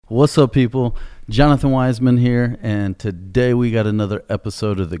What's up, people? Jonathan Wiseman here, and today we got another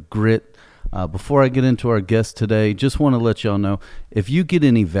episode of The Grit. Before I get into our guest today, just want to let y'all know, if you get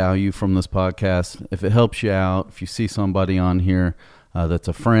any value from this podcast, if it helps you out, if you see somebody on here that's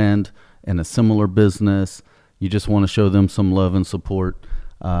a friend in a similar business, you just want to show them some love and support,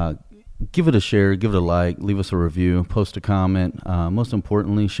 give it a share, give it a like, leave us a review, post a comment. Most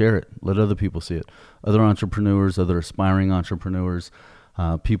importantly, share it. Let other people see it. Other entrepreneurs, other aspiring entrepreneurs,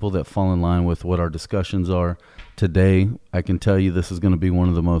 people that fall in line with what our discussions are. Today, I can tell you this is going to be one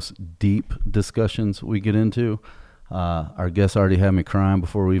of the most deep discussions we get into. Our guest already had me crying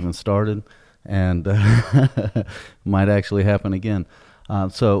before we even started, and might actually happen again.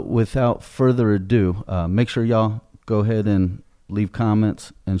 So without further ado, make sure y'all go ahead and leave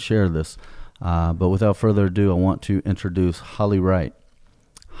comments and share this. But without further ado, I want to introduce Holly Wright.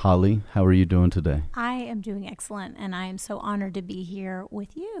 Holly, how are you doing today? I am doing excellent, and I am so honored to be here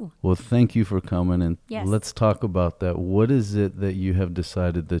with you. Well, thank you for coming, and yes. Let's talk about that. What is it that you have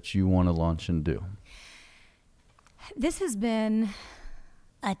decided that you want to launch and do? This has been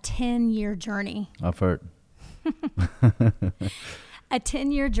a 10-year journey. I've heard. A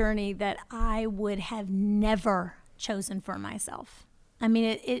 10-year journey that I would have never chosen for myself. I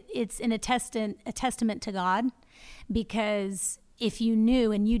mean, it's a testament to God, because if you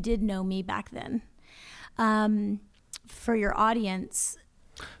knew, and you did know me back then, for your audience.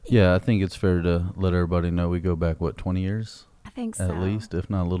 Yeah, I think it's fair to let everybody know we go back, 20 years? I think so. At least,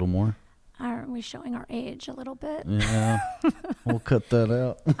 if not a little more. Aren't we showing our age a little bit? Yeah, we'll cut that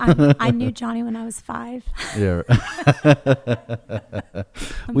out. I knew Johnny when I was 5. Yeah.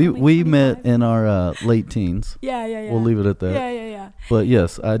 we met in our late teens. Yeah. We'll leave it at that. Yeah. But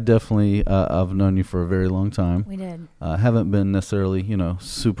yes, I definitely, I've known you for a very long time. We did. Haven't been necessarily,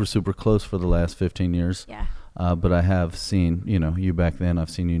 super, super close for the last 15 years. Yeah. But I have seen, you back then.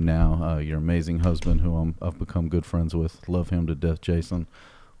 I've seen you now. Your amazing husband, who I've become good friends with. Love him to death, Jason.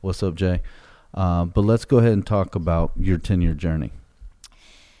 What's up, Jay? But let's go ahead and talk about your 10-year journey.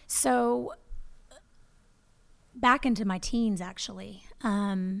 So back into my teens, actually,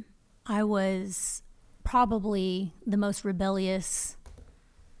 I was probably the most rebellious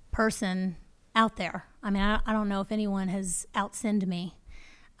person out there. I mean, I don't know if anyone has outsinned me.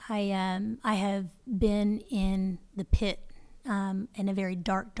 I have been in the pit, in a very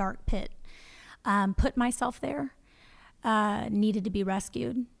dark, dark pit. Put myself there. Needed to be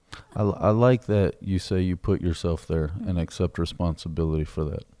rescued. I like that you say you put yourself there and accept responsibility for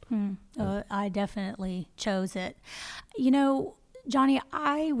that. I definitely chose it. Johnny,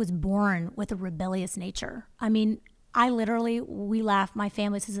 I was born with a rebellious nature. I mean, we laugh, my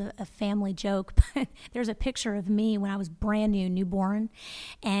family, this is a family joke, but there's a picture of me when I was brand new, newborn,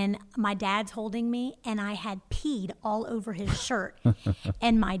 and my dad's holding me, and I had peed all over his shirt.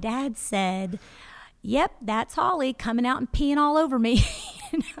 And my dad said, "Yep, that's Holly coming out and peeing all over me."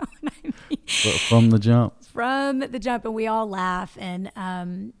 You know what I mean? From the jump. From the jump, and we all laugh. And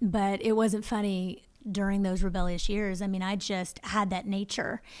but it wasn't funny during those rebellious years. I mean, I just had that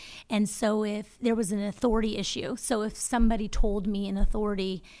nature. And so if there was an authority issue, so if somebody told me in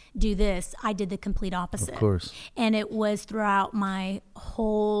authority, do this, I did the complete opposite. Of course. And it was throughout my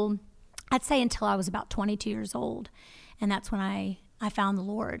whole, I'd say until I was about 22 years old. And that's when I found the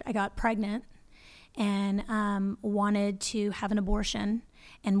Lord. I got pregnant and wanted to have an abortion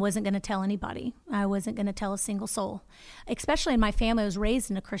and wasn't going to tell anybody. I wasn't going to tell a single soul. Especially in my family, I was raised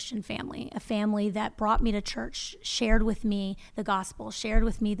in a Christian family, a family that brought me to church, shared with me the gospel, shared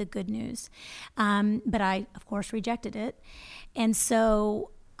with me the good news. But I, of course, rejected it. And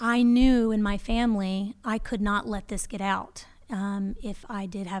so I knew in my family I could not let this get out if I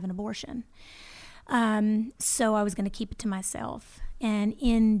did have an abortion. So I was going to keep it to myself. And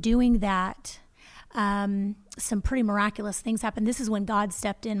in doing that, some pretty miraculous things happened. This is when God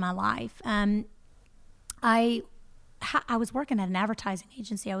stepped in my life. I was working at an advertising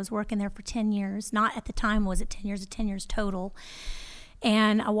agency. I was working there for 10 years. Not at the time was it 10 years, 10 years total.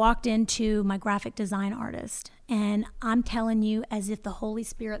 And I walked into my graphic design artist. And I'm telling you, as if the Holy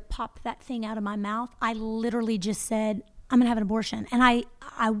Spirit popped that thing out of my mouth, I literally just said, "I'm going to have an abortion." And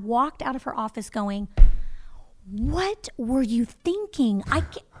I walked out of her office going, "What were you thinking?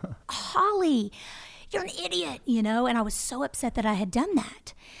 Holly, you're an idiot," And I was so upset that I had done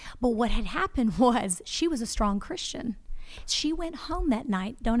that. But what had happened was she was a strong Christian. She went home that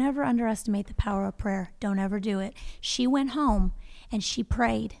night. Don't ever underestimate the power of prayer. Don't ever do it. She went home and she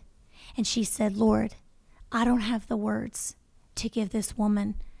prayed and she said, "Lord, I don't have the words to give this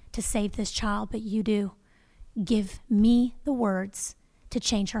woman to save this child, but you do. Give me the words to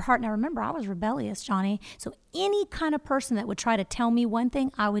change her heart. Now, remember, I was rebellious, Johnny. So any kind of person that would try to tell me one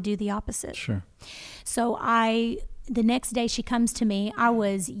thing, I would do the opposite. Sure. So the next day she comes to me. I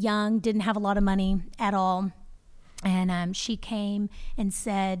was young, didn't have a lot of money at all. And she came and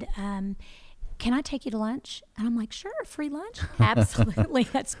said, can I take you to lunch? And I'm like, sure, free lunch? Absolutely.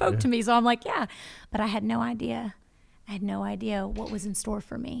 That spoke to me. So I'm like, yeah. But I had no idea. I had no idea what was in store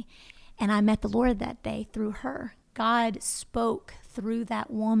for me. And I met the Lord that day through her. God spoke through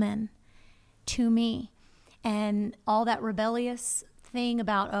that woman to me. And all that rebellious thing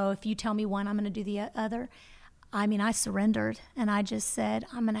about, oh, if you tell me one, I'm going to do the other. I mean, I surrendered and I just said,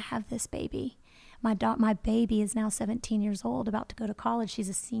 I'm going to have this baby. My baby is now 17 years old, about to go to college. She's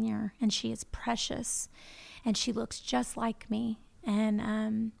a senior, and she is precious, and she looks just like me.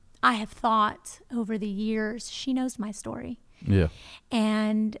 And I have thought over the years, she knows my story. Yeah.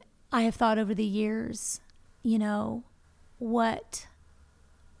 And I have thought over the years, what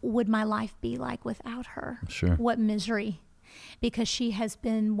would my life be like without her? Sure. What misery. Because she has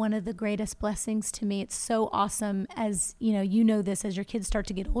been one of the greatest blessings to me. It's so awesome as, you know this, as your kids start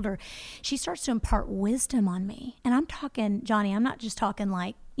to get older, she starts to impart wisdom on me. And I'm talking, Johnny, I'm not just talking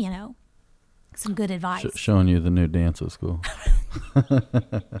like, some good advice. Showing you the new dance at school.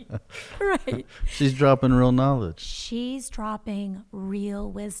 Right. She's dropping real knowledge. She's dropping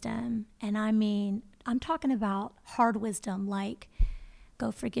real wisdom. And I mean, I'm talking about hard wisdom, like,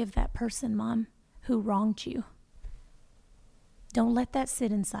 go forgive that person, Mom, who wronged you. Don't let that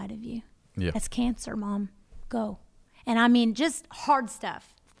sit inside of you. Yeah. That's cancer, Mom. Go. And I mean, just hard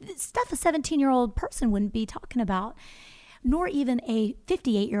stuff. Stuff a 17-year-old person wouldn't be talking about, nor even a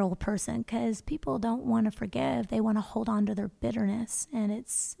 58-year-old person, because people don't want to forgive. They want to hold on to their bitterness, and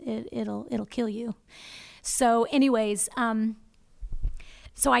it'll kill you. So anyways,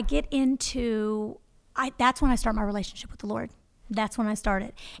 so I get into, that's when I start my relationship with the Lord. That's when I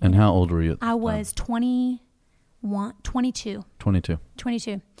started. And how old were you? I was 22.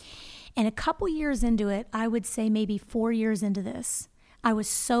 22. And a couple years into it, I would say maybe 4 years into this, I was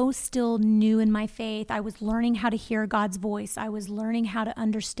so still new in my faith. I was learning how to hear God's voice. I was learning how to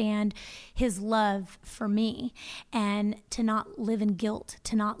understand his love for me and to not live in guilt,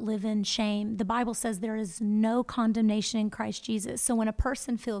 to not live in shame. The Bible says there is no condemnation in Christ Jesus. So when a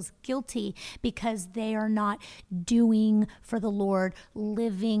person feels guilty because they are not doing for the Lord,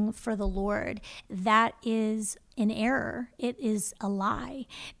 living for the Lord, that is an error. It is a lie,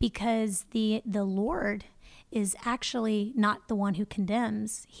 because the Lord is actually not the one who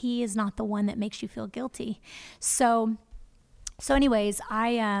condemns. He is not the one that makes you feel guilty. So anyways,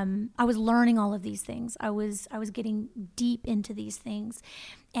 I was learning all of these things. I was getting deep into these things.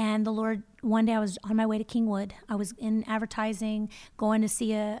 And the Lord, one day I was on my way to Kingwood. I was in advertising, going to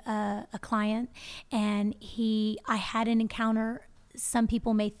see a client, and I had an encounter. Some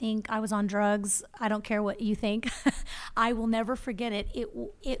people may think I was on drugs. I don't care what you think. I will never forget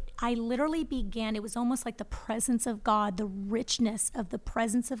it. I literally began, it was almost like the presence of God, the richness of the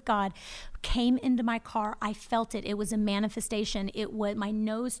presence of God came into my car. I felt it. It was a manifestation. My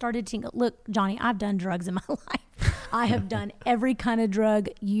nose started to tingle. Look, Johnny, I've done drugs in my life. I have done every kind of drug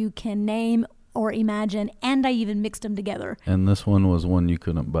you can name or imagine, and I even mixed them together. And this one was one you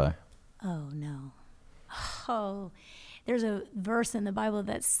couldn't buy. Oh, no. Oh, there's a verse in the Bible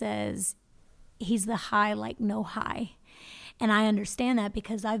that says he's the high like no high. And I understand that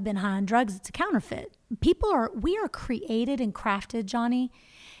because I've been high on drugs. It's a counterfeit. We are created and crafted, Johnny,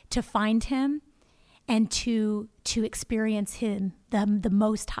 to find him and to experience him, the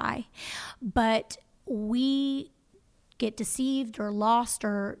most high. But we get deceived or lost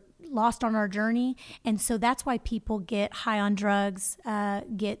on our journey. And so that's why people get high on drugs,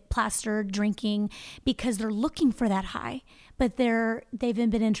 get plastered drinking, because they're looking for that high, but they've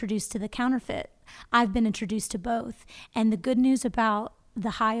been introduced to the counterfeit. I've been introduced to both. And the good news about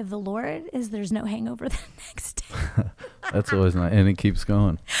the high of the Lord is there's no hangover the next day. That's always nice. And it keeps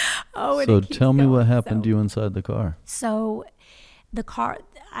going. Oh, so tell me what happened to you inside the car. So the car,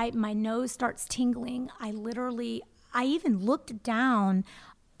 my nose starts tingling. I even looked down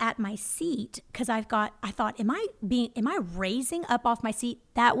at my seat because I thought, am I raising up off my seat?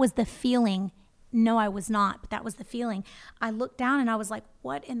 That was the feeling. No, I was not, but that was the feeling. I looked down and I was like,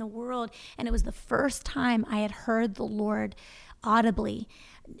 what in the world? And it was the first time I had heard the Lord audibly.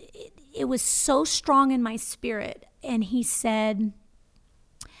 It was so strong in my spirit. And he said,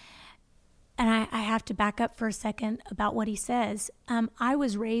 and I have to back up for a second about what he says. I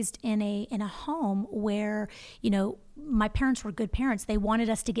was raised in a home where, my parents were good parents. They wanted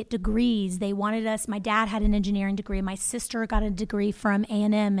us to get degrees. My dad had an engineering degree. My sister got a degree from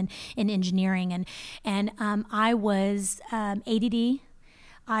A&M in engineering. And I was ADD.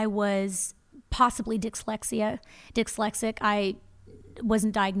 I was possibly dyslexic. I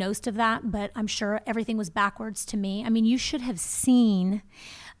wasn't diagnosed of that, but I'm sure everything was backwards to me. I mean, you should have seen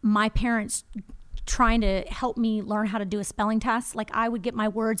my parents trying to help me learn how to do a spelling test. Like, I would get my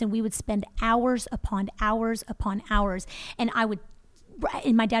words and we would spend hours upon hours upon hours. And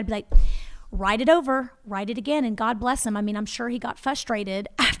my dad would be like, write it over, write it again. And God bless him. I mean, I'm sure he got frustrated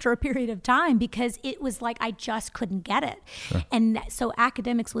after a period of time because it was like I just couldn't get it. Sure. And so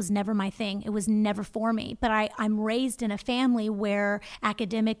academics was never my thing. It was never for me. But I'm raised in a family where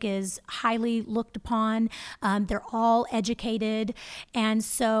academic is highly looked upon. They're all educated. And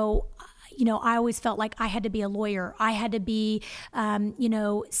so I always felt like I had to be a lawyer. I had to be, an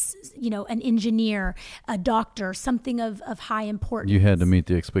engineer, a doctor, something of high importance. You had to meet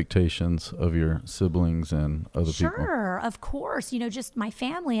the expectations of your siblings and other people. Sure, of course. Just my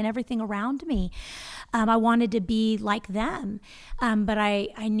family and everything around me. I wanted to be like them, but I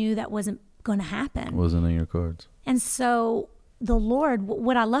knew that wasn't going to happen. Wasn't in your cards. And so the Lord,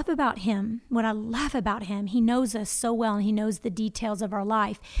 what I love about him, he knows us so well and he knows the details of our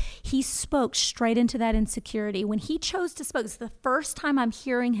life. He spoke straight into that insecurity. When he chose to speak, it's the first time I'm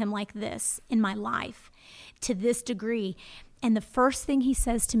hearing him like this in my life to this degree. And the first thing he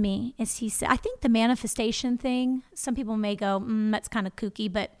says to me is I think the manifestation thing, some people may go, that's kind of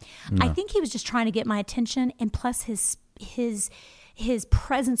kooky, but no. I think he was just trying to get my attention. And plus his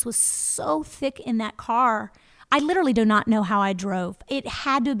presence was so thick in that car. I literally do not know how I drove. It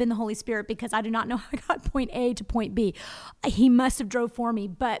had to have been the Holy Spirit because I do not know how I got point A to point B. He must have drove for me.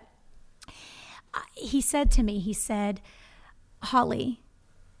 But he said to me, Holly,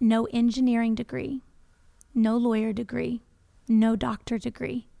 no engineering degree, no lawyer degree, no doctor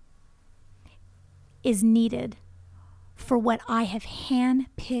degree is needed for what I have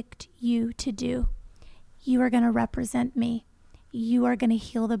handpicked you to do. You are going to represent me. You are going to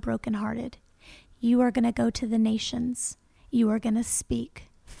heal the brokenhearted. You are going to go to the nations. You are going to speak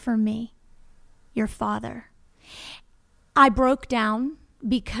for me, your Father. I broke down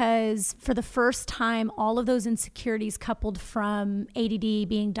because for the first time, all of those insecurities coupled from ADD,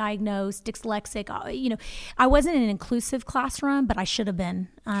 being diagnosed, dyslexic, I wasn't in an inclusive classroom, but I should have been.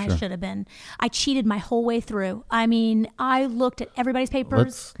 I cheated my whole way through. I mean, I looked at everybody's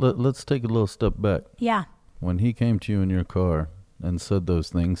papers. Let's take a little step back. Yeah. When he came to you in your car and said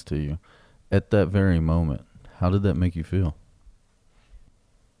those things to you, at that very moment, how did that make you feel?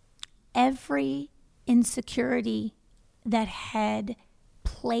 Every insecurity that had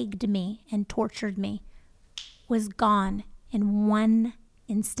plagued me and tortured me was gone in one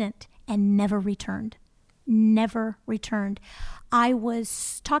instant and never returned. Never returned.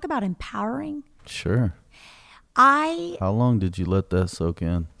 Talk about empowering. Sure. How long did you let that soak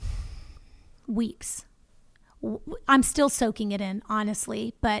in? Weeks. I'm still soaking it in,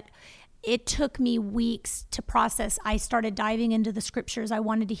 honestly, but it took me weeks to process. I started diving into the scriptures. I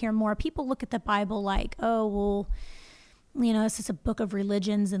wanted to hear more. People look at the Bible like, oh, well, it's just a book of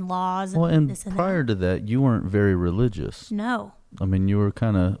religions and laws. And this and prior to that, you weren't very religious. No. I mean, you were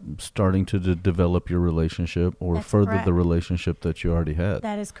kind of starting to develop your relationship or further the relationship that you already had.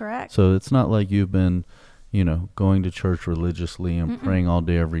 That is correct. So it's not like you've been going to church religiously and praying all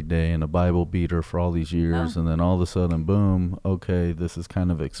day, every day, and a Bible beater for all these years. No. And then all of a sudden, boom, okay, this is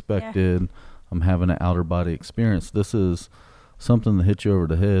kind of expected. Yeah. I'm having an outer body experience. This is something that hit you over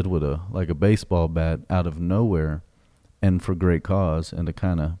the head with like a baseball bat out of nowhere and for great cause, and to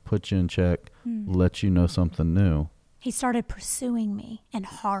kind of put you in check, let you know something new. He started pursuing me, and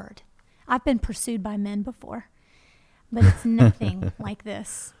hard. I've been pursued by men before, but it's nothing like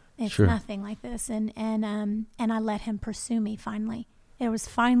this. It's nothing like this. And I let him pursue me finally. There was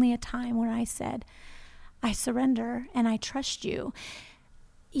finally a time when I said, I surrender and I trust you.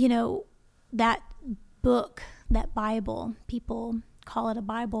 That book, that Bible, people call it a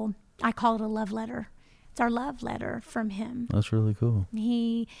Bible. I call it a love letter. It's our love letter from him. That's really cool.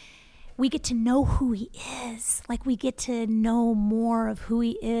 We get to know who he is. Like, we get to know more of who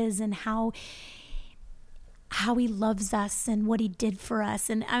he is and how he loves us and what he did for us.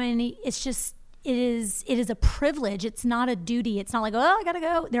 And I mean, it's just, it is a privilege. It's not a duty. It's not like, oh, I got to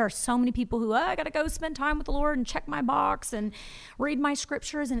go. There are so many people who, I got to go spend time with the Lord and check my box and read my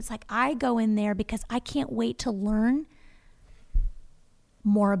scriptures. And it's like, I go in there because I can't wait to learn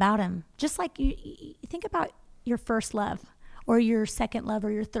more about him. Just like you think about your first love or your second love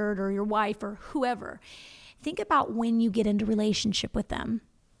or your third or your wife or whoever. Think about when you get into relationship with them.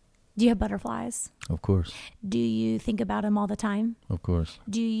 Do you have butterflies? Of course. Do you think about them all the time? Of course.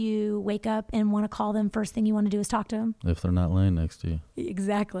 Do you wake up and want to call them? First thing you want to do is talk to them? If they're not laying next to you.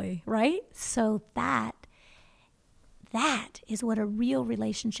 Exactly. Right? So that is what a real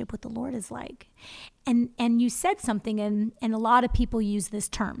relationship with the Lord is like. And you said something, and a lot of people use this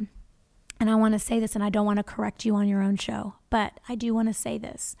term. And I want to say this, and I don't want to correct you on your own show, but I do want to say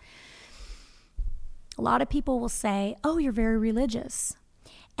this. A lot of people will say, oh, you're very religious.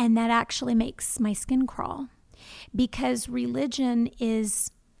 And that actually makes my skin crawl, because religion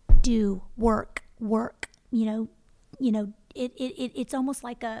is do, work, it's almost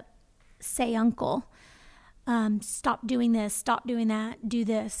like a say uncle. Stop doing this, stop doing that, do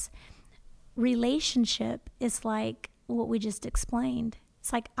this. Relationship is like what we just explained.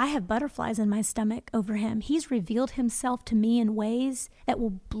 It's like I have butterflies in my stomach over him. He's revealed himself to me in ways that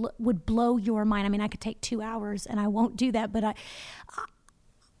would blow your mind. I mean, I could take 2 hours, and I won't do that, but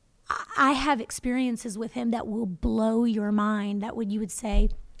I have experiences with him that will blow your mind. You would say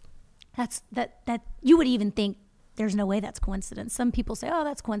that you would even think there's no way that's coincidence. Some people say, oh,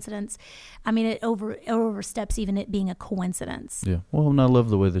 that's coincidence. I mean, it oversteps even it being a coincidence. Yeah. Well, and I love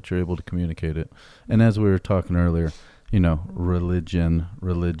the way that you're able to communicate it. And as we were talking earlier,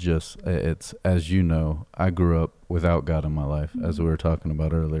 religious, it's, as you know, I grew up without God in my life, as we were talking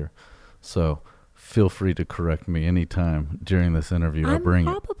about earlier. So feel free to correct me anytime during this interview. I'm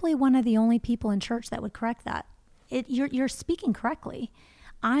probably one of the only people in church that would correct that. You're speaking correctly.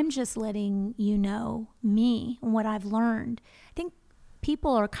 I'm just letting you know me and what I've learned. I think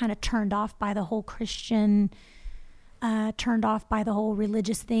people are kind of turned off by the whole Christian, turned off by the whole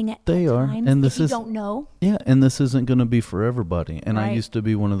religious thing at times. And this don't know. Yeah, and this isn't going to be for everybody. And I used to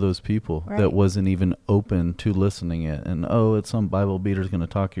be one of those people that wasn't even open to listening it. And, it's some Bible beater's going to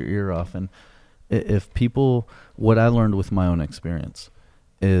talk your ear off. And if people, what I learned with my own experience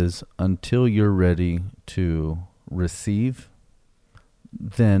is until you're ready to receive,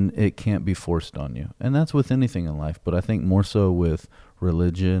 then it can't be forced on you. And that's with anything in life. But I think more so with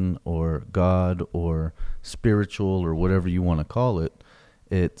religion or God or spiritual or whatever you want to call it,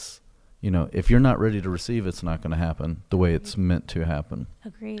 it's, if you're not ready to receive, it's not going to happen the way it's meant to happen.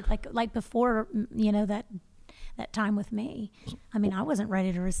 Agreed. Like before, that time with me, I mean, I wasn't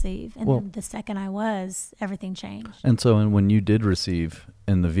ready to receive. And then the second I was, everything changed. And so, when you did receive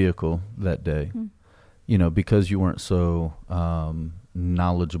in the vehicle that day, because you weren't so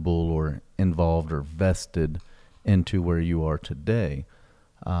knowledgeable or involved or vested into where you are today,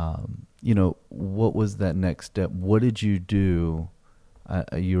 what was that next step? What did you do?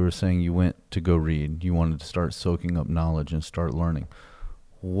 You were saying you went to go read. You wanted to start soaking up knowledge and start learning.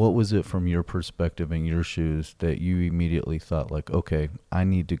 What was it from your perspective in your shoes that you immediately thought like, okay, I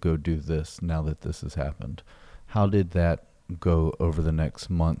need to go do this now that this has happened? How did that go over the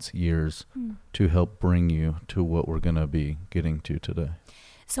next months, years to help bring you to what we're going to be getting to today?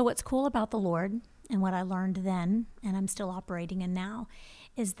 So what's cool about the Lord and what I learned then, and I'm still operating in now,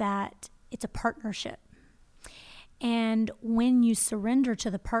 is that it's a partnership. And when you surrender to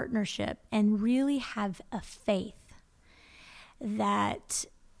the partnership and really have a faith that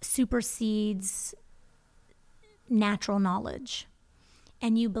supersedes natural knowledge,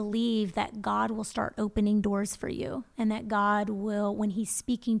 and you believe that God will start opening doors for you, and that God will, when He's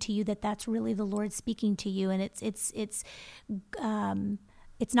speaking to you, that's really the Lord speaking to you, and it's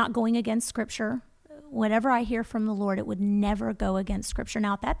not going against Scripture. Whatever I hear from the Lord, it would never go against Scripture.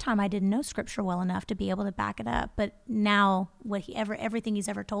 Now, at that time, I didn't know Scripture well enough to be able to back it up, but now everything He's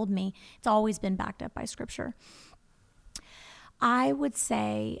ever told me, it's always been backed up by Scripture. I would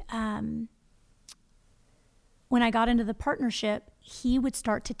say, when I got into the partnership, He would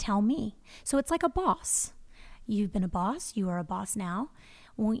start to tell me. So it's like a boss. You've been a boss. You are a boss now.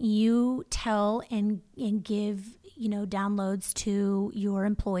 When you tell and give, downloads to your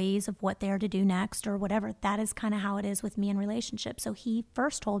employees of what they're to do next or whatever, that is kind of how it is with me in relationships. So He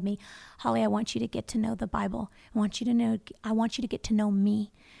first told me, Holly, I want you to get to know the Bible. I want you to get to know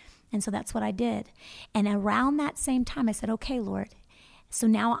me. And so that's what I did. And around that same time, I said, okay, Lord, so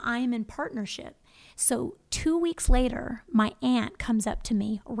now I'm in partnership. So 2 weeks later, my aunt comes up to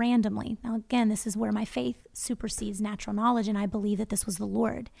me randomly. Now, again, this is where my faith supersedes natural knowledge, and I believe that this was the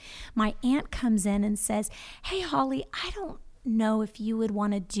Lord. My aunt comes in and says, hey, Holly, I don't know if you would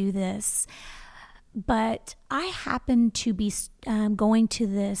want to do this, but I happen to be going to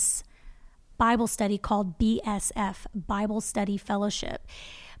this Bible study called BSF, Bible Study Fellowship.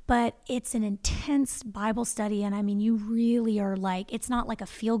 But it's an intense Bible study, and I mean, you really are it's not like a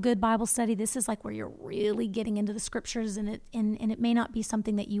feel-good Bible study. This is like where you're really getting into the Scriptures, and it may not be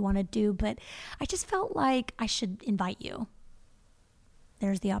something that you want to do, but I just felt like I should invite you.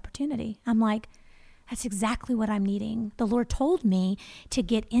 There's the opportunity. I'm like, that's exactly what I'm needing. The Lord told me to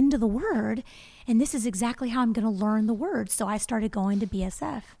get into the Word, and this is exactly how I'm going to learn the Word. So I started going to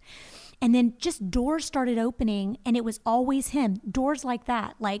BSF. And then just doors started opening, and it was always him. Doors like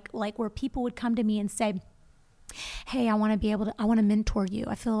that, like where people would come to me and say, hey, I want to mentor you.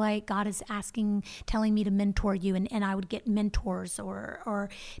 I feel like God is telling me to mentor you. And I would get mentors or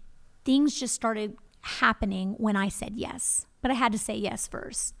things just started happening when I said yes. But I had to say yes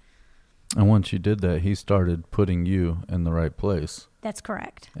first. And once you did that, he started putting you in the right place. That's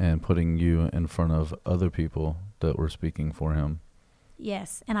correct. And putting you in front of other people that were speaking for him.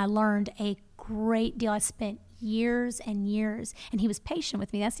 Yes. And I learned a great deal. I spent years and years, and he was patient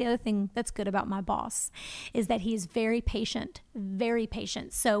with me. That's the other thing that's good about my boss, is that he is very patient, very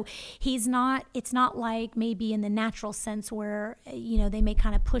patient. So it's not like maybe in the natural sense where, they may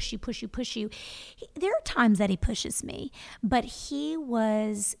kind of push you. There are times that he pushes me, but he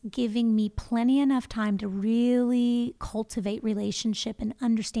was giving me plenty enough time to really cultivate relationship and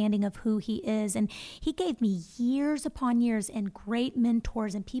understanding of who he is. And he gave me years upon years and great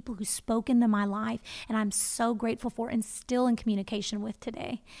mentors and people who spoke into my life. And I'm so grateful for and still in communication with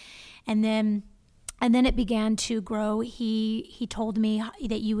today. And then it began to grow. He told me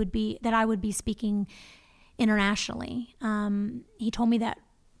that I would be speaking internationally. He told me that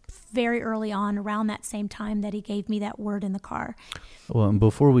very early on, around that same time that he gave me that word in the car. Well, and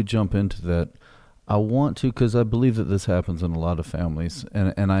before we jump into that, I want to, because I believe that this happens in a lot of families,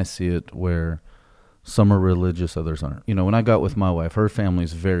 and I see it where some are religious, others aren't. When I got with my wife, her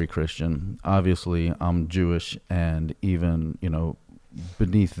family's very Christian. Obviously, I'm Jewish, and even,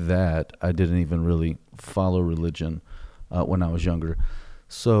 beneath that, I didn't even really follow religion when I was younger.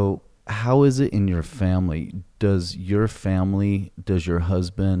 So how is it in your family? Does your husband,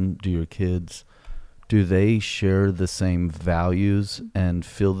 do your kids, do they share the same values and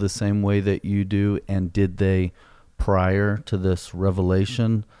feel the same way that you do? And did they, prior to this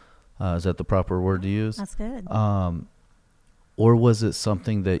revelation, is that the proper word to use? That's good. Or was it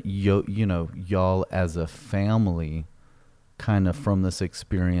something that y'all as a family kind of from this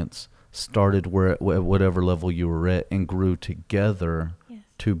experience started where at whatever level you were at and grew together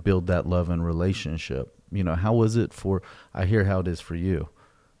to build that love and relationship? How was it I hear how it is for you.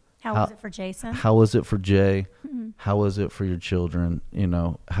 How was it for Jason? How was it for Jay? Mm-hmm. How was it for your children?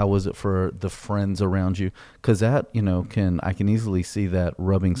 How was it for the friends around you? Because that, I can easily see that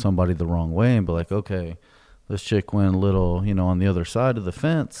rubbing somebody the wrong way and be like, okay, this chick went a little, on the other side of the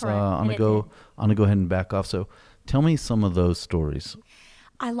fence. I'm gonna go ahead and back off. So tell me some of those stories.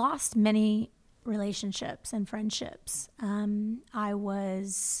 I lost many relationships and friendships. I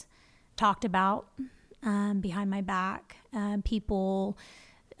was talked about behind my back. People,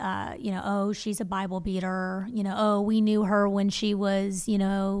 oh, she's a Bible beater. Oh, we knew her when she was,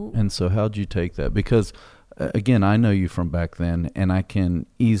 And so how'd you take that? Because, again, I know you from back then, and I can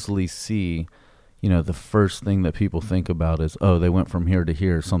easily see, the first thing that people think about is, oh, they went from here to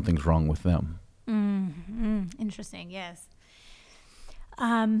here. Something's wrong with them. Mm-hmm. Interesting, yes.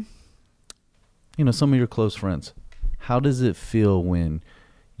 Some of your close friends, how does it feel when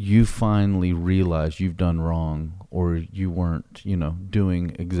you finally realize you've done wrong or you weren't,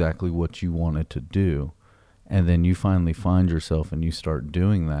 doing exactly what you wanted to do, and then you finally find yourself and you start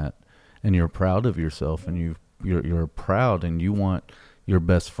doing that, and you're proud of yourself, and you're proud, and you want your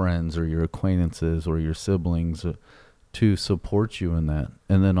best friends or your acquaintances or your siblings to support you in that,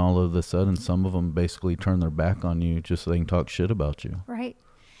 and then all of a sudden some of them basically turn their back on you just so they can talk shit about you. Right.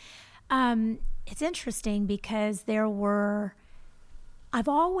 It's interesting because I've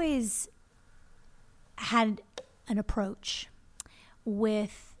always had an approach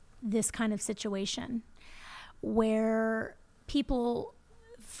with this kind of situation where old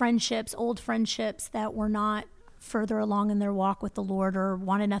friendships that were not further along in their walk with the Lord or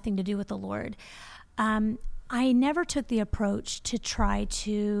wanted nothing to do with the Lord, I never took the approach to try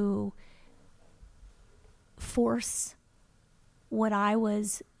to force what I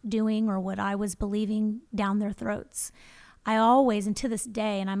was doing or what I was believing down their throats. I always, and to this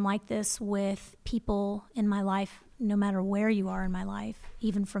day, and I'm like this with people in my life, no matter where you are in my life,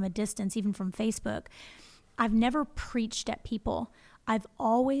 even from a distance, even from Facebook, I've never preached at people. I've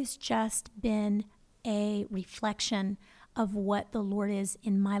always just been a reflection of what the Lord is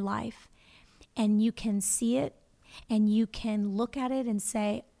in my life. And you can see it, and you can look at it and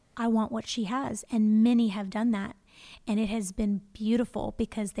say, I want what she has. And many have done that. And it has been beautiful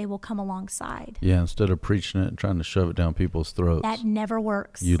because they will come alongside. Yeah, instead of preaching it and trying to shove it down people's throats. That never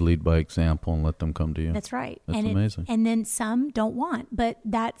works. You lead by example and let them come to you. That's right. That's amazing. And then some don't want, but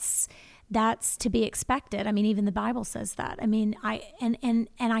that's to be expected. I mean, even the Bible says that. I mean, I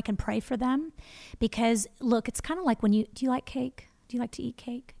can pray for them because, look, it's kind of like do you like cake? Do you like to eat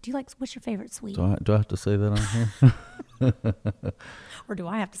cake? What's your favorite sweet? Do I have to say that on here? Or do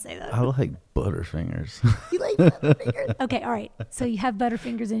I have to say that? I like Butterfingers. You like Butterfingers? Okay, all right. So you have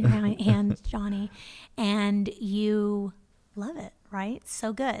Butterfingers in your hand, Johnny, and you love it, right?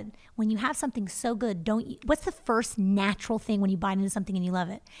 So good. When you have something so good, what's the first natural thing when you bite into something and you love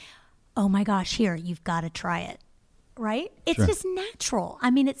it? Oh my gosh, here, you've got to try it, right? It's Sure. just natural.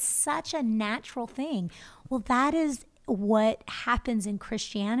 I mean, it's such a natural thing. Well, that is what happens in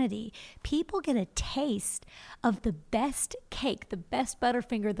Christianity. People get a taste of the best cake, the best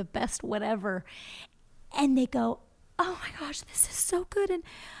Butterfinger, the best whatever, and they go, oh my gosh, this is so good, and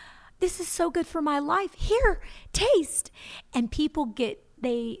this is so good for my life. Here, taste. And people get,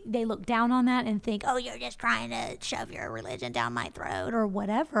 they look down on that and think, oh, you're just trying to shove your religion down my throat or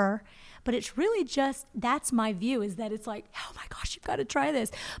whatever. But it's really just, that's my view, is that it's like, oh my gosh, you've got to try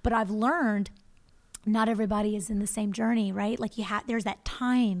this. But I've learned not everybody is in the same journey, right? Like there's that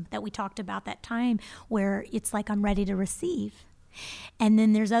time that we talked about, that time where it's like, I'm ready to receive. And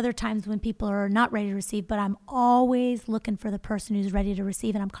then there's other times when people are not ready to receive, but I'm always looking for the person who's ready to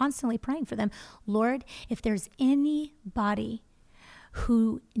receive. And I'm constantly praying for them. Lord, if there's anybody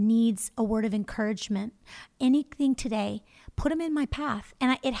who needs a word of encouragement, anything today, put them in my path.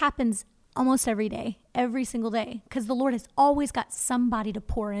 And it happens almost every day, every single day, because the Lord has always got somebody to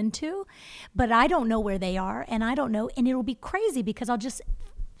pour into, but I don't know where they are, and I don't know, and it'll be crazy because I'll just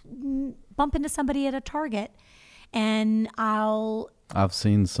bump into somebody at a Target, and I've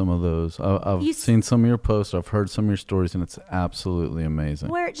seen some of those. I've seen some of your posts. I've heard some of your stories, and it's absolutely amazing.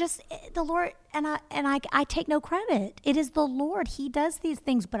 Where it just, the Lord, and I take no credit. It is the Lord. He does these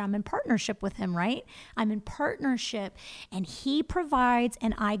things, but I'm in partnership with him, right? I'm in partnership, and he provides,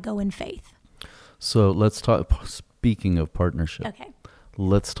 and I go in faith. So let's talk, speaking of partnership. Okay.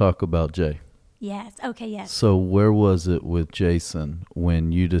 Let's talk about Jay. Yes. Okay. Yes. So where was it with Jason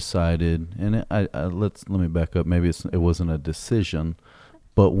when you decided, and let me back up. Maybe it wasn't a decision,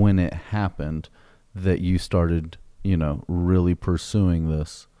 but when it happened that you started, really pursuing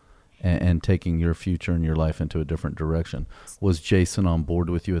this and taking your future and your life into a different direction. Was Jason on board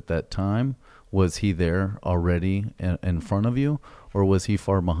with you at that time? Was he there already in front of you, or was he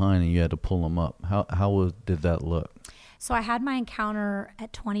far behind and you had to pull him up? How did that look? So I had my encounter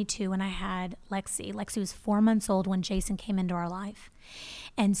at 22 when I had Lexi. Lexi was 4 months old when Jason came into our life.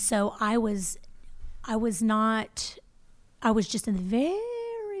 And so I was just in the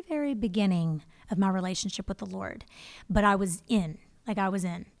very, very beginning of my relationship with the Lord, but I was in.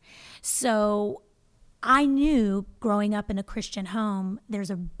 So I knew growing up in a Christian home, there's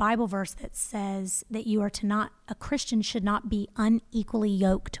a Bible verse that says that a Christian should not be unequally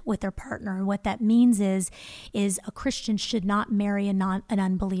yoked with their partner. And what that means is a Christian should not marry an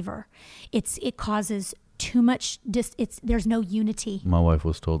unbeliever. It causes too much, there's no unity. My wife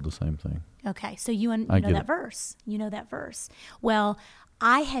was told the same thing. Okay, so you know that verse. You know that verse. Well,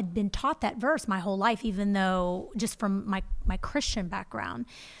 I had been taught that verse my whole life, even though just from my Christian background.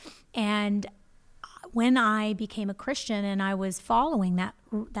 And when I became a Christian and I was following that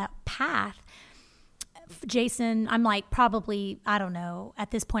path, Jason, I'm like probably, I don't know,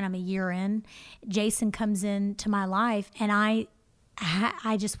 at this point I'm a year in, Jason comes into my life and I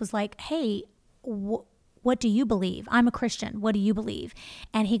just was like, hey, what do you believe? I'm a Christian. What do you believe?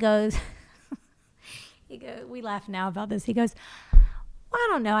 And he goes, we laugh now about this. He goes, well, I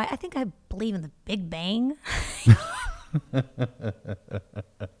don't know. I think I believe in the Big Bang.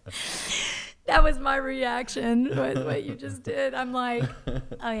 That was my reaction, was what you just did. I'm like,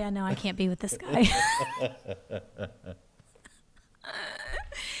 oh yeah, no, I can't be with this guy.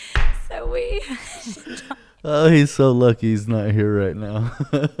 So oh, he's so lucky he's not here right now.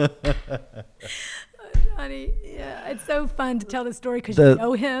 Johnny, yeah, it's so fun to tell the story because you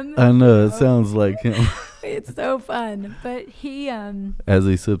know him. I know, it sounds like him. It's so fun, but he as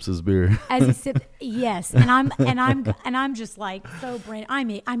he sips his beer. Yes, and I'm just like so brain. I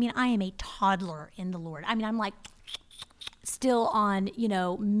am a toddler in the Lord. I mean, I'm like still on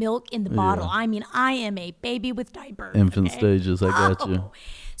milk in the bottle. Yeah. I mean, I am a baby with diapers. Infant stages. I got you.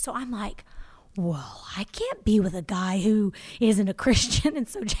 So I'm like, well, I can't be with a guy who isn't a Christian. And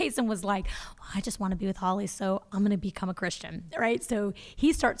so Jason was like, well, I just want to be with Holly, so I'm going to become a Christian, right? So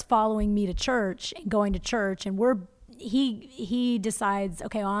he starts following me to church and going to church, and he decides,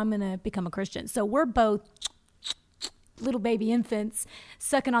 okay, well, I'm going to become a Christian. So we're both little baby infants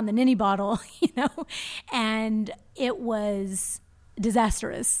sucking on the ninny bottle, and it was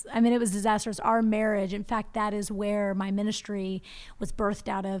disastrous. I mean, it was disastrous. Our marriage, in fact, that is where my ministry was birthed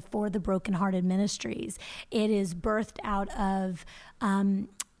out of, For the Brokenhearted Ministries. It is birthed out of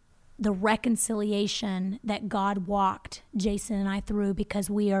the reconciliation that God walked Jason and I through,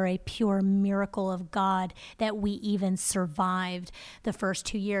 because we are a pure miracle of God that we even survived the first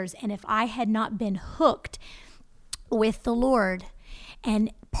 2 years. And if I had not been hooked with the Lord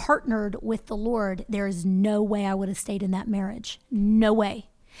and partnered with the Lord, there is no way I would have stayed in that marriage. No way.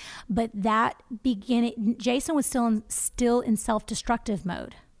 But that beginning, Jason was still in self-destructive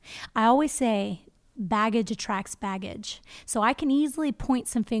mode. I always say baggage attracts baggage. So I can easily point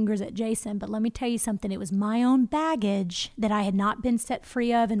some fingers at Jason, but let me tell you something. It was my own baggage that I had not been set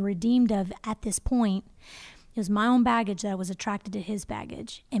free of and redeemed of at this point. It was my own baggage that I was attracted to his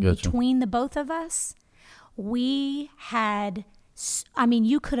baggage. And Gotcha. Between the both of us, we had, I mean,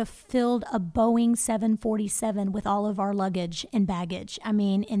 you could have filled a Boeing 747 with all of our luggage and baggage. I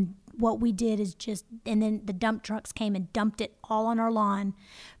mean, and what we did is just, and then the dump trucks came and dumped it all on our lawn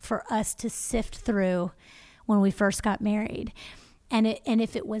for us to sift through when we first got married. And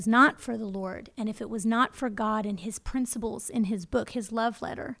if it was not for the Lord, and if it was not for God and his principles in his book, his love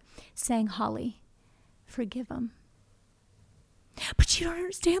letter, saying, Holly, forgive him. But you don't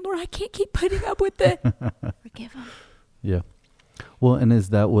understand, Lord, I can't keep putting up with it. Forgive him. Yeah. Well, and is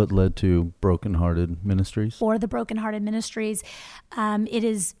that what led to Brokenhearted Ministries? Or the Brokenhearted Ministries. It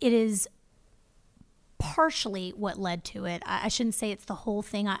is partially what led to it. I shouldn't say it's the whole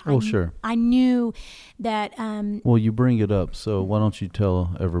thing. Sure. I knew that... well, you bring it up, so why don't you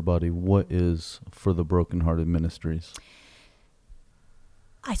tell everybody what is for the Brokenhearted Ministries?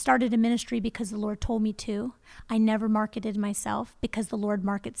 I started a ministry because the Lord told me to. I never marketed myself because the Lord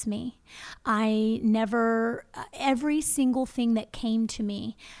markets me. I never, every single thing that came to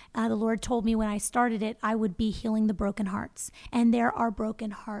me, the Lord told me when I started it, I would be healing the broken hearts. And there are broken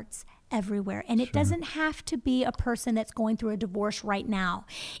hearts everywhere. And it doesn't have to be a person that's going through a divorce right now.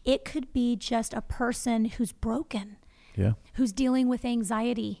 It could be just a person who's broken. Yeah. Who's dealing with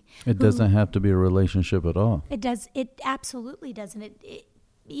anxiety. It doesn't have to be a relationship at all. It does. It absolutely doesn't.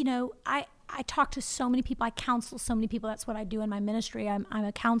 You know, I talk to so many people. I counsel so many people. That's what I do in my ministry. I'm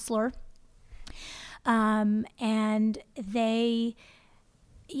a counselor. And they,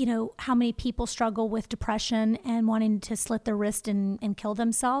 you know, how many people struggle with depression and wanting to slit their wrist and kill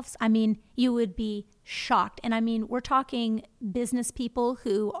themselves? I mean, you would be shocked. And I mean, we're talking business people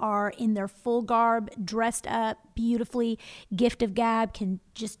who are in their full garb, dressed up beautifully, gift of gab, can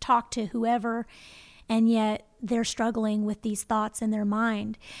just talk to whoever. And yet they're struggling with these thoughts in their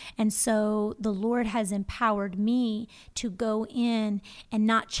mind. And so the Lord has empowered me to go in and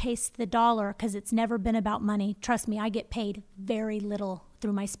not chase the dollar, because it's never been about money. Trust me, I get paid very little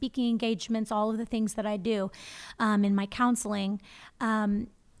through my speaking engagements, all of the things that I do in my counseling.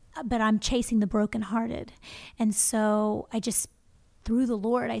 But I'm chasing the brokenhearted. And so I just, through the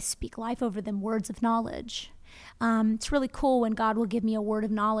Lord, I speak life over them, words of knowledge. It's really cool when God will give me a word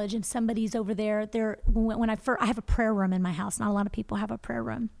of knowledge and somebody's over there. I have a prayer room in my house. Not a lot of people have a prayer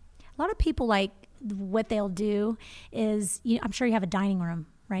room. A lot of people, like, what they'll do is, I'm sure you have a dining room,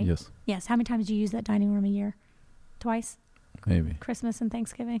 right? Yes. Yes. How many times do you use that dining room a year? Twice? Maybe. Christmas and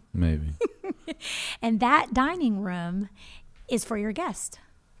Thanksgiving? Maybe. And that dining room is for your guest,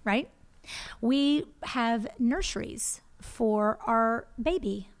 right? We have nurseries for our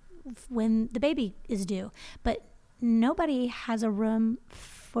baby when the baby is due, but nobody has a room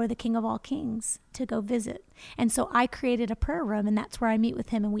for the King of all Kings to go visit. And so I created a prayer room, and that's where I meet with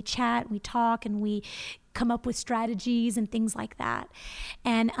him, and we chat, we talk, and we come up with strategies and things like that.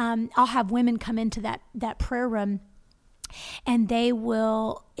 And I'll have women come into that prayer room, and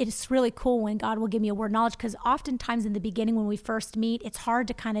it's really cool when God will give me a word of knowledge, because oftentimes in the beginning when we first meet, it's hard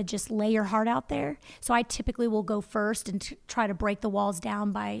to kind of just lay your heart out there. So I typically will go first and try to break the walls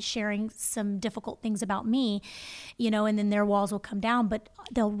down by sharing some difficult things about me, and then their walls will come down, but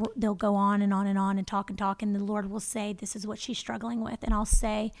they'll go on and on and on and talk, and the Lord will say, this is what she's struggling with. And I'll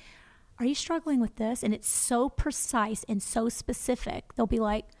say, are you struggling with this? And it's so precise and so specific. They'll be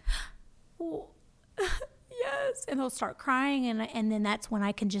like, oh, yes. And they'll start crying. And then that's when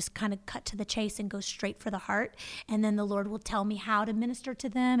I can just kind of cut to the chase and go straight for the heart. And then the Lord will tell me how to minister to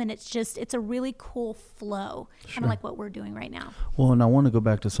them. And it's a really cool flow, kind of like what we're doing right now. Well, and I want to go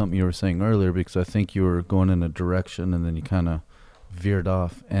back to something you were saying earlier, because I think you were going in a direction and then you kind of veered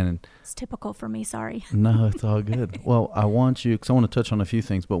off. And it's typical for me. Sorry. No, it's all good. Well, I want to touch on a few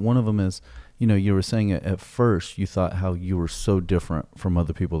things, but one of them is, you were saying at first you thought how you were so different from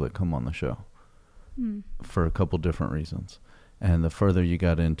other people that come on the show. For a couple different reasons. And the further you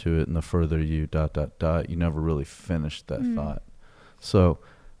got into it and the further you ... you never really finished that thought. So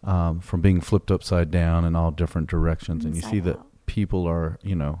from being flipped upside down in all different directions, and you see that people are,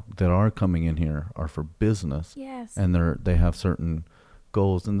 that are coming in here are for business. Yes. And they have certain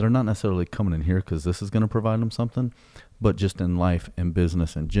goals, and they're not necessarily coming in here because this is going to provide them something, but just in life and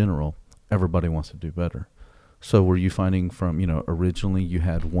business in general, everybody wants to do better. So were you finding from, originally you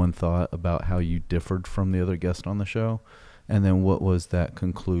had one thought about how you differed from the other guest on the show? And then what was that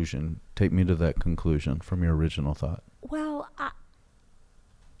conclusion? Take me to that conclusion from your original thought. Well,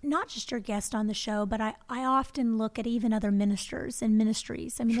 not just your guest on the show, but I often look at even other ministers and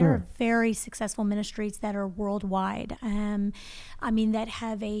ministries. I mean, Sure. there are very successful ministries that are worldwide. That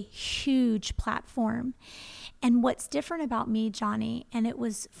have a huge platform. And what's different about me, Johnny, and it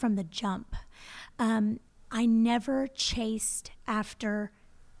was from the jump, I never chased after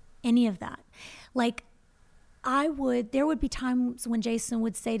any of that. Like, there would be times when Jason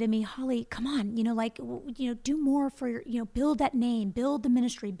would say to me, Holly, come on, do more for build that name, build the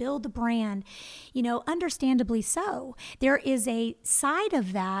ministry, build the brand, understandably so. There is a side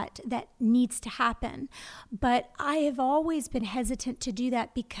of that needs to happen. But I have always been hesitant to do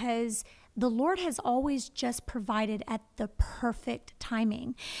that because the Lord has always just provided at the perfect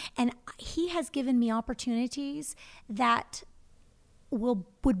timing. And He has given me opportunities that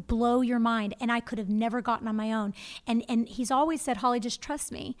would blow your mind, and I could have never gotten on my own. And He's always said, Holly, just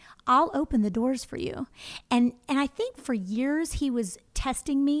trust me. I'll open the doors for you. And I think for years He was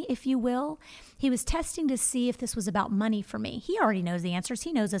testing me, if you will. He was testing to see if this was about money for me. He already knows the answers.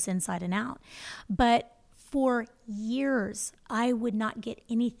 He knows us inside and out. But for years, I would not get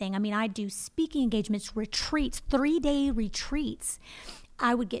anything. I mean, I do speaking engagements, retreats, 3-day retreats.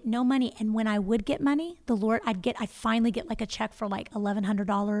 I would get no money. And when I would get money, I'd finally get like a check for like $1,100,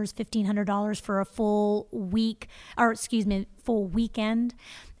 $1,500 for a full weekend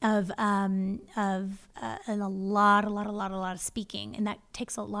of a lot of speaking. And that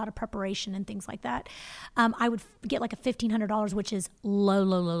takes a lot of preparation and things like that. I would get like a $1,500, which is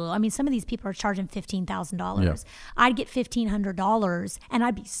low. I mean, some of these people are charging $15,000. Yeah. I'd get $1,500 and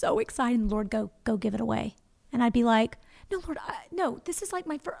I'd be so excited. And the Lord go give it away. And I'd be like, no, Lord, no, this is like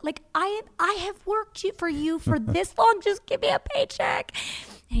my first, like I have worked for you for this long. Just give me a paycheck.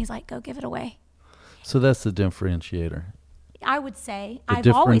 And He's like, go give it away. So that's the differentiator. I would say I've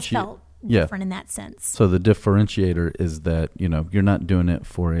always felt different in that sense. So the differentiator is that, you're not doing it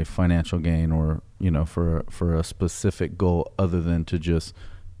for a financial gain or, for a specific goal other than to just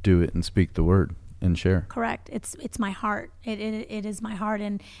do it and speak the word and share. Correct. It's my heart. It is my heart.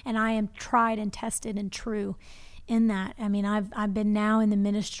 And I am tried and tested and true in that. I mean, I've been now in the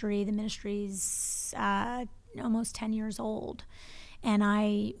ministry. The ministry's almost 10 years old, and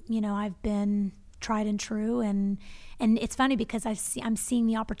I've been tried and true. And it's funny because I'm seeing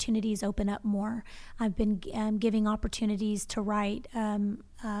the opportunities open up more. I've been giving opportunities to write.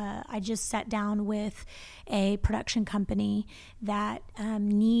 I just sat down with a production company that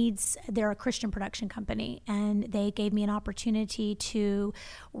they're a Christian production company, and they gave me an opportunity to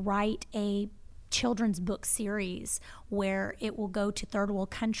write a children's book series where it will go to third world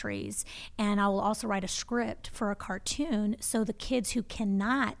countries, and I will also write a script for a cartoon so the kids who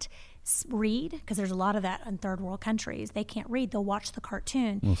cannot read, because there's a lot of that in third world countries, they can't read, they'll watch the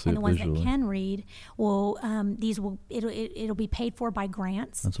cartoon, and the ones that can read will it'll be paid for by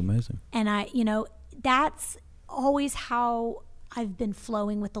grants. That's amazing. And that's always how I've been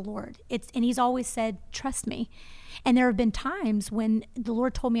flowing with the Lord. And He's always said, trust me. And there have been times when the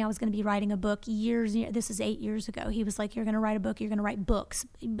Lord told me I was going to be writing a book this is 8 years ago. He was like, you're going to write a book, you're going to write books.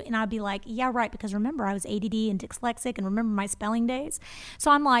 And I'd be like, yeah, right. Because remember, I was ADD and dyslexic and remember my spelling days.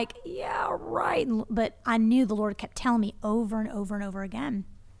 So I'm like, yeah, right. But I knew the Lord kept telling me over and over and over again,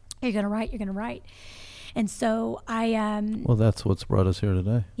 you're going to write, you're going to write. And so well, that's what's brought us here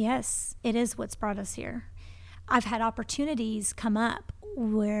today. Yes, it is what's brought us here. I've had opportunities come up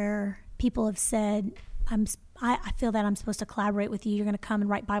where people have said, I feel that I'm supposed to collaborate with you. You're going to come and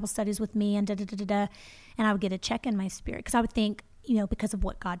write Bible studies with me and da-da-da-da-da. And I would get a check in my spirit because I would think, because of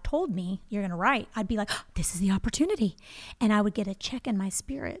what God told me, you're going to write. I'd be like, oh, this is the opportunity. And I would get a check in my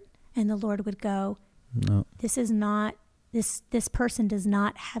spirit. And the Lord would go, no, this person does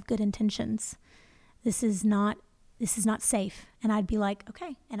not have good intentions. This is not safe. And I'd be like,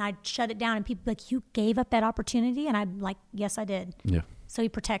 okay. And I'd shut it down. And people would be like, you gave up that opportunity? And I'd be like, yes, I did. Yeah. So He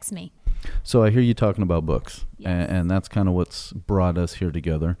protects me. So I hear you talking about books, yes. and that's kind of what's brought us here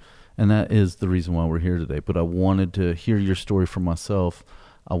together, and that is the reason why we're here today. But I wanted to hear your story for myself.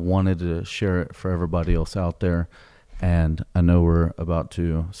 I wanted to share it for everybody else out there, and I know we're about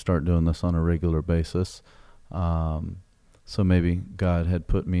to start doing this on a regular basis. So maybe God had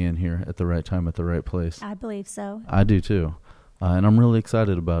put me in here at the right time, at the right place. I believe so. I do too. And I'm really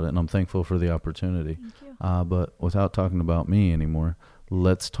excited about it, and I'm thankful for the opportunity. Thank you. But without talking about me anymore,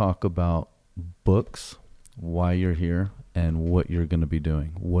 let's talk about books, why you're here, and what you're going to be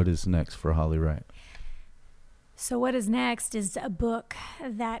doing. What is next for Holly Wright? So what is next is a book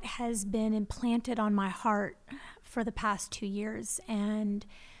that has been implanted on my heart for the past 2 years. And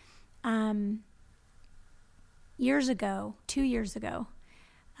 2 years ago,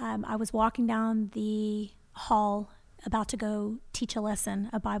 I was walking down the hall about to go teach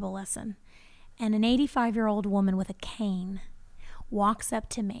a Bible lesson. And an 85-year-old woman with a cane walks up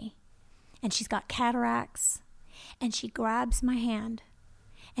to me, and she's got cataracts, and she grabs my hand,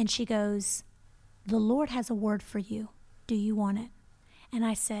 and she goes, "The Lord has a word for you. Do you want it?" And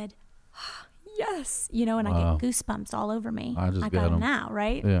I said, "Yes." And Wow. I get goosebumps all over me. I just got got 'em. them now,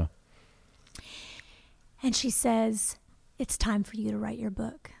 right? Yeah. And she says, "It's time for you to write your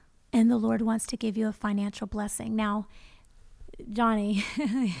book. And the Lord wants to give you a financial blessing." Now, Johnny,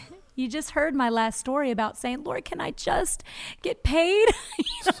 you just heard my last story about saying, "Lord, can I just get paid?"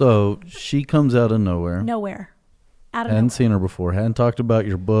 So she comes out of nowhere. Nowhere. Out of Hadn't nowhere. seen her before. Hadn't talked about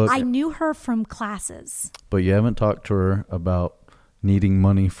your book. I knew her from classes. But you haven't talked to her about needing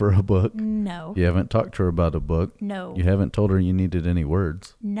money for a book. No. You haven't talked to her about a book. No. You haven't told her you needed any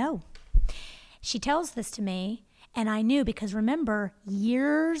words. No. She tells this to me, and I knew, because remember,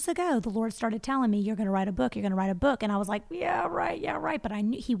 years ago, the Lord started telling me, "You're going to write a book. You're going to write a book." And I was like, yeah, right. But I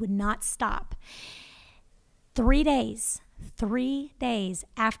knew he would not stop. 3 days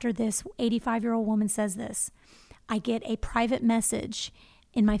after this 85-year-old woman says this, I get a private message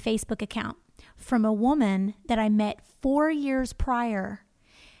in my Facebook account from a woman that I met 4 years prior.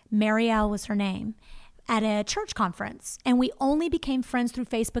 Marielle was her name, at a church conference. And we only became friends through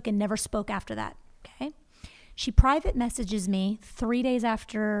Facebook and never spoke after that. Okay. She private messages me 3 days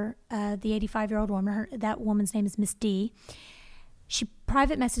after the 85-year-old woman. That woman's name is Miss D. She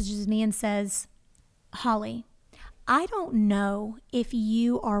private messages me and says, "Holly, I don't know if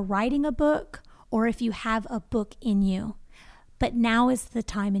you are writing a book or if you have a book in you, but now is the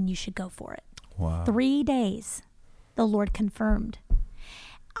time and you should go for it." Wow. 3 days, the Lord confirmed.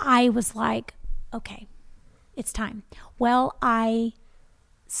 I was like, okay, it's time. Well, I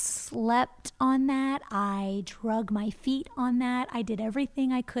slept on that. I drug my feet on that. I did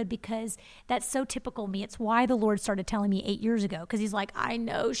everything I could, because that's so typical me. It's why the Lord started telling me 8 years ago, because he's like, I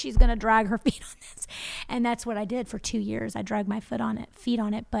know she's going to drag her feet on this. And that's what I did for 2 years. I dragged my feet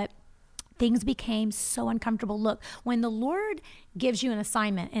on it. But things became so uncomfortable. Look, when the Lord gives you an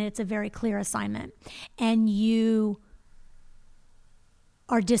assignment, and it's a very clear assignment, and you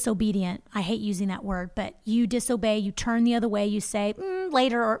are disobedient. I hate using that word, but you disobey, you turn the other way, you say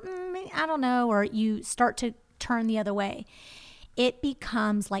later, or I don't know, or you start to turn the other way. It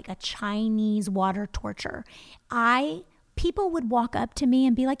becomes like a Chinese water torture. People would walk up to me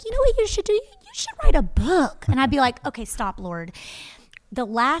and be like, "You know what you should do? You should write a book." And I'd be like, "Okay, stop, Lord." The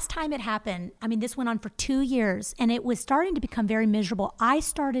last time it happened, this went on for 2 years, and it was starting to become very miserable. I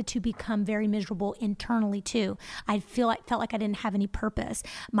started to become very miserable internally too. I felt like I didn't have any purpose.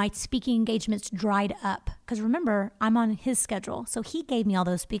 My speaking engagements dried up, because remember, I'm on his schedule. So he gave me all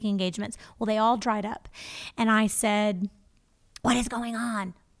those speaking engagements. Well, they all dried up. And I said, "What is going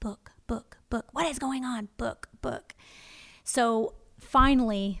on?" Book, book, book. What is going on? Book, book. So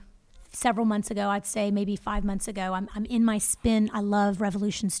finally, several months ago, I'd say maybe 5 months ago, I'm in my spin. I love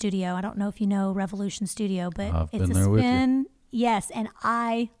Revolution Studio. I don't know if you know Revolution Studio, but I've it's been a there with spin. you. Yes, and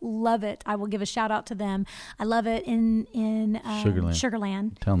I love it. I will give a shout out to them. I love it in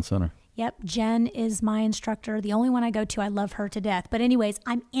Sugarland. Town Center. Yep, Jen is my instructor, the only one I go to. I love her to death. But anyways,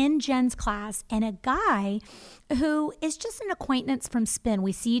 I'm in Jen's class, and a guy who is just an acquaintance from spin.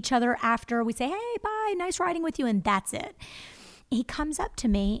 We see each other after. We say, "Hey, bye, nice riding with you," and that's it. He comes up to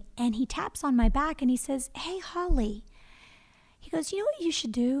me and he taps on my back and he says, "Hey, Holly." He goes, "You know what you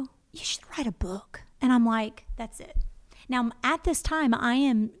should do? You should write a book." And I'm like, that's it. Now, at this time,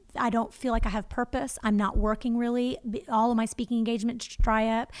 I don't feel like I have purpose. I'm not working really. All of my speaking engagements dry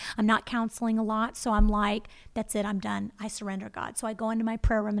up. I'm not counseling a lot. So I'm like, that's it. I'm done. I surrender, God. So I go into my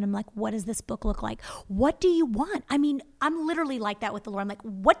prayer room and I'm like, what does this book look like? What do you want? I'm literally like that with the Lord. I'm like,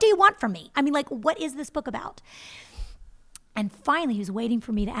 what do you want from me? What is this book about? And finally, he was waiting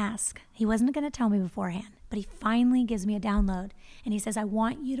for me to ask. He wasn't going to tell me beforehand, but he finally gives me a download. And he says,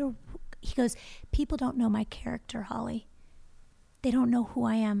 he goes, "People don't know my character, Holly. They don't know who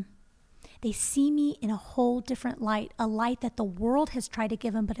I am. They see me in a whole different light, a light that the world has tried to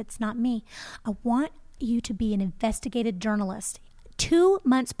give them, but it's not me. I want you to be an investigative journalist." 2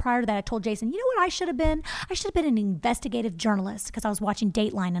 months prior to that, I told Jason, you know what I should have been? I should have been an investigative journalist, because I was watching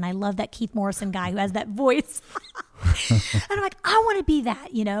Dateline, and I love that Keith Morrison guy who has that voice. And I'm like, I want to be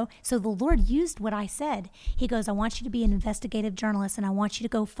that, you know? So the Lord used what I said. He goes, I want you to be an investigative journalist, and I want you to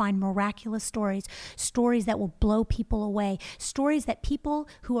go find miraculous stories, stories that will blow people away, stories that people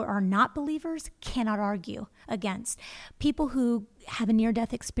who are not believers cannot argue against. People who have a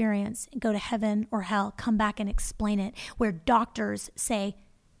near-death experience, go to heaven or hell, come back and explain it, where doctors say,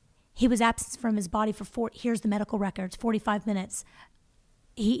 he was absent from his body for here's the medical records, 45 minutes.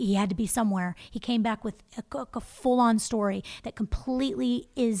 He had to be somewhere. He came back with a full-on story that completely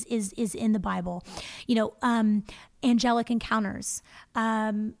is in the Bible. You know, angelic encounters,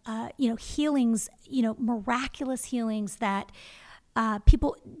 healings, miraculous healings that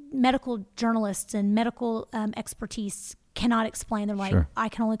medical journalists and medical expertise cannot explain. They're like, sure. I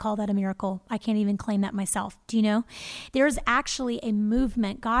can only call that a miracle. I can't even claim that myself. Do you know? There's actually a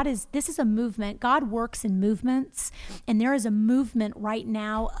movement. This is a movement. God works in movements, and there is a movement right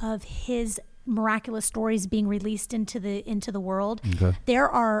now of his miraculous stories being released into the world. Okay.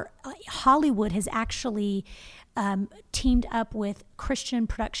 Hollywood has actually teamed up with Christian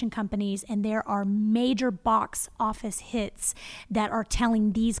production companies, and there are major box office hits that are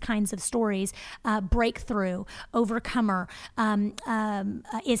telling these kinds of stories. Breakthrough, Overcomer,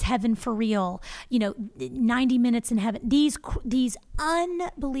 Is Heaven for Real? 90 Minutes in Heaven. These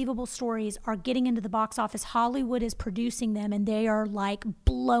unbelievable stories are getting into the box office. Hollywood is producing them, and they are like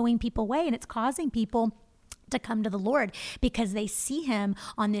blowing people away, and it's causing people to come to the Lord because they see him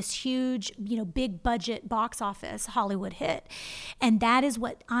on this huge, big budget box office Hollywood hit. And that is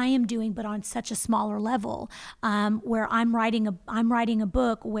what I am doing, but on such a smaller level, where I'm writing a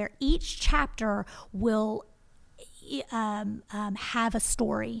book where each chapter will have a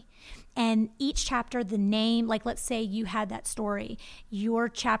story. And each chapter, the name, like let's say you had that story, your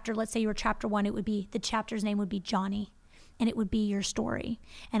chapter, let's say you were chapter 1, the chapter's name would be Johnny. And it would be your story.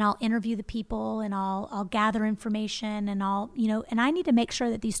 And I'll interview the people, and I'll gather information, and and I need to make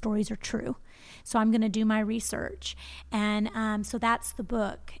sure that these stories are true. So I'm going to do my research. And so that's the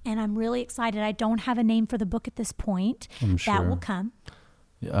book. And I'm really excited. I don't have a name for the book at this point. I'm sure. That will come.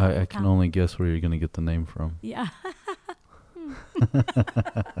 Yeah, I can only guess where you're going to get the name from. Yeah.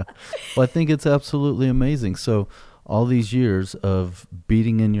 Well, I think it's absolutely amazing. So all these years of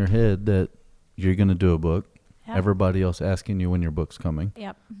beating in your head that you're going to do a book, yep. Everybody else asking you when your book's coming.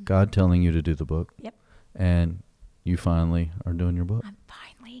 Yep. God telling you to do the book. Yep. And you finally are doing your book. I'm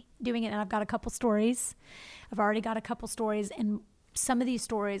finally doing it, and I've got a couple stories. I've already got a couple stories, and some of these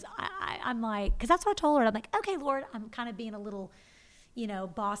stories, I'm like, because that's what I told her. I'm like, okay, Lord, I'm kind of being a little,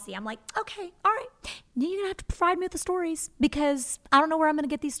 bossy. I'm like, okay, all right, you're going to have to provide me with the stories because I don't know where I'm going to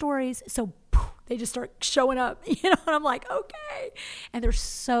get these stories. So they just start showing up, and I'm like, okay. And they're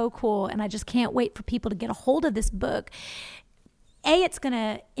so cool. And I just can't wait for people to get a hold of this book. It's going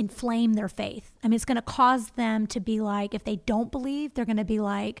to inflame their faith. I mean, it's going to cause them to be like, if they don't believe, they're going to be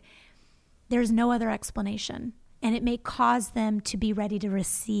like, there's no other explanation. And it may cause them to be ready to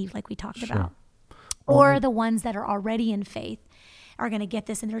receive, like we talked about. Or the ones that are already in faith are going to get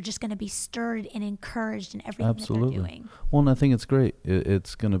this, and they're just going to be stirred and encouraged in everything that they're doing. Well, and I think it's great.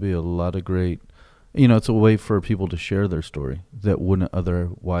 It's going to be a lot of great, it's a way for people to share their story that wouldn't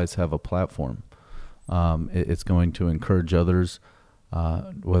otherwise have a platform. It's going to encourage others,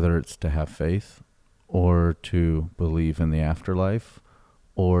 whether it's to have faith or to believe in the afterlife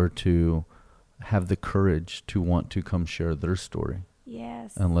or to have the courage to want to come share their story.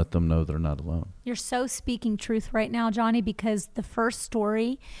 Yes. And let them know they're not alone. You're so speaking truth right now, Johnny, because the first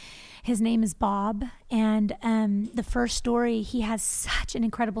story, his name is Bob, and the first story, he has such an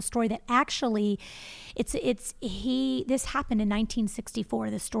incredible story that actually this happened in 1964,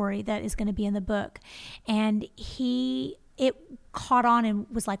 the story that is going to be in the book. And it caught on and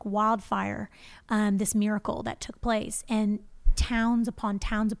was like wildfire, this miracle that took place. And towns upon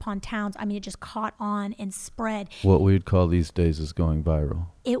towns upon towns. I mean, it just caught on and spread. What we'd call these days is going viral.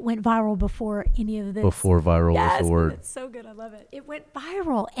 It went viral before any of this. Before viral was the word. It's so good. I love it. It went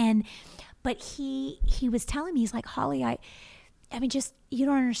viral. But he was telling me, he's like, Holly, I mean, just, you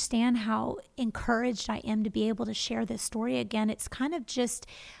don't understand how encouraged I am to be able to share this story again. It's kind of just,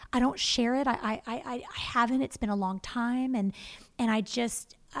 I don't share it. I haven't. It's been a long time. And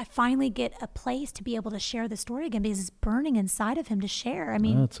I finally get a place to be able to share the story again because it's burning inside of him to share. I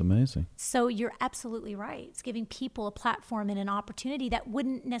mean, that's amazing. So you're absolutely right. It's giving people a platform and an opportunity that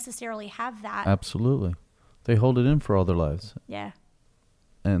wouldn't necessarily have that. Absolutely. They hold it in for all their lives. Yeah.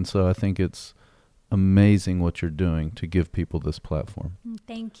 And so I think it's amazing what you're doing to give people this platform.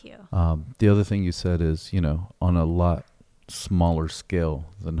 Thank you. The other thing you said is, on a lot smaller scale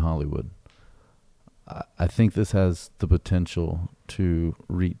than Hollywood. I think this has the potential to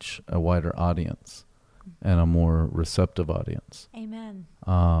reach a wider audience and a more receptive audience. Amen.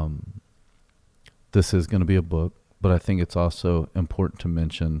 This is going to be a book, but I think it's also important to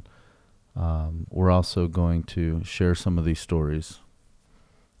mention we're also going to share some of these stories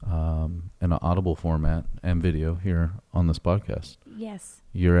in an audible format and video here on this podcast. Yes.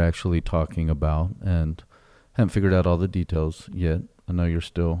 You're actually talking about, and haven't figured out all the details yet. I know you're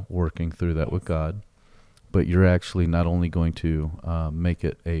still working through that with God, but you're actually not only going to make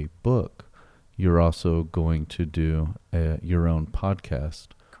it a book, you're also going to do your own podcast.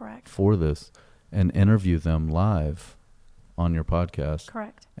 Correct. For this and interview them live on your podcast.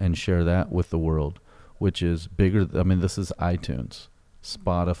 Correct. And share that with the world, which is bigger. I mean, this is iTunes,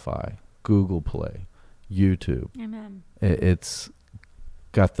 Spotify, Google Play, YouTube. Amen. It's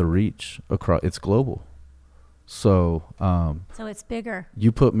got the reach across. It's global. So it's bigger.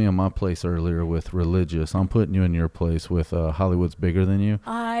 You put me in my place earlier with religious. I'm putting you in your place with Hollywood's bigger than you.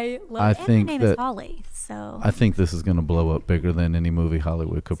 I think my name is Holly, so I think this is going to blow up bigger than any movie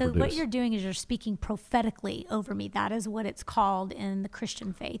Hollywood could produce. So what you're doing is you're speaking prophetically over me. That is what it's called in the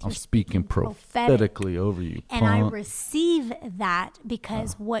Christian faith. I'm speaking prophetically over you. And I receive that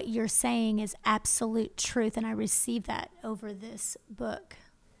because what you're saying is absolute truth, and I receive that over this book.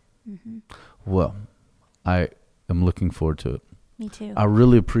 Mm-hmm. Well, I am looking forward to it. Me too. I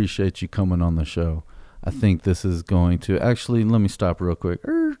really appreciate you coming on the show. I think this is going to actually, let me stop real quick.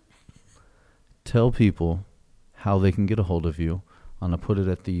 Tell people how they can get a hold of you. I'm going to put it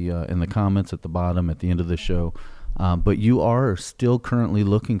at the in the comments at the bottom at the end of the show. But you are still currently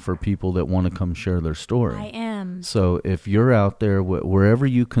looking for people that want to come share their story. I am. So if you're out there, wherever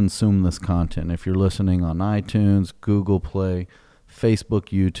you consume this content, if you're listening on iTunes, Google Play, Facebook,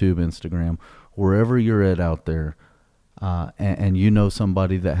 YouTube, Instagram, wherever you're at out there, and you know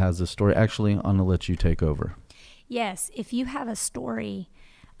somebody that has a story, actually, I'm going to let you take over. Yes, if you have a story,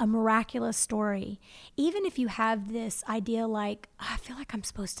 a miraculous story, even if you have this idea like, I feel like I'm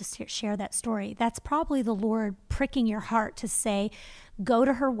supposed to share that story, that's probably the Lord pricking your heart to say, go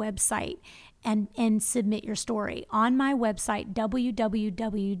to her website and submit your story. On my website,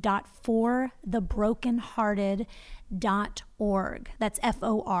 www.forthebrokenhearted.org. That's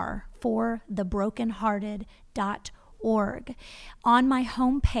F-O-R, forthebrokenhearted.org. On my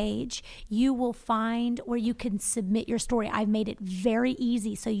homepage, you will find where you can submit your story. I've made it very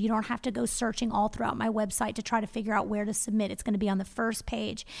easy so you don't have to go searching all throughout my website to try to figure out where to submit. It's going to be on the first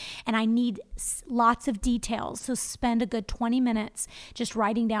page, and I need lots of details. So spend a good 20 minutes just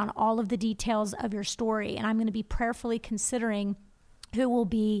writing down all of the details of your story, and I'm going to be prayerfully considering who will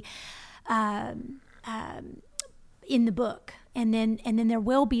be in the book. And then there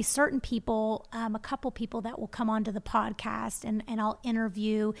will be certain people, a couple people that will come onto the podcast, and I'll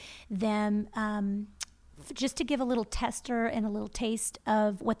interview them just to give a little tester and a little taste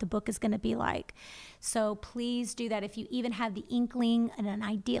of what the book is going to be like. So please do that. If you even have the inkling and an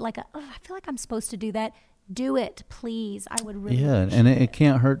idea, like, I feel like I'm supposed to do that, do it, please. I would really appreciate and it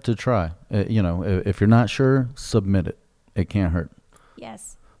can't hurt to try. If you're not sure, submit it. It can't hurt.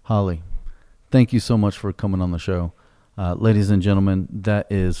 Yes. Holly, thank you so much for coming on the show. Ladies and gentlemen, that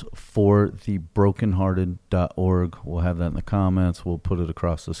is forthebrokenhearted.org. We'll have that in the comments. We'll put it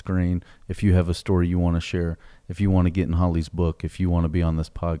across the screen. If you have a story you want to share, if you want to get in Holly's book, if you want to be on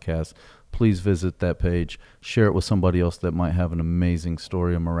this podcast, please visit that page. Share it with somebody else that might have an amazing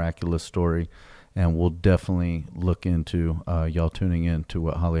story, a miraculous story, and we'll definitely look into y'all tuning in to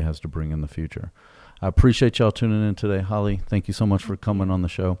what Holly has to bring in the future. I appreciate y'all tuning in today. Holly, thank you so much for coming on the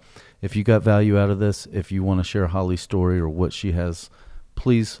show. If you got value out of this, if you want to share Holly's story or what she has,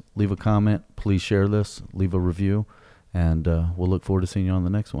 please leave a comment. Please share this. Leave a review. And we'll look forward to seeing you on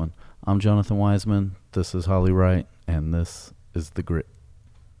the next one. I'm Jonathan Wiseman. This is Holly Wright, and this is The Grit.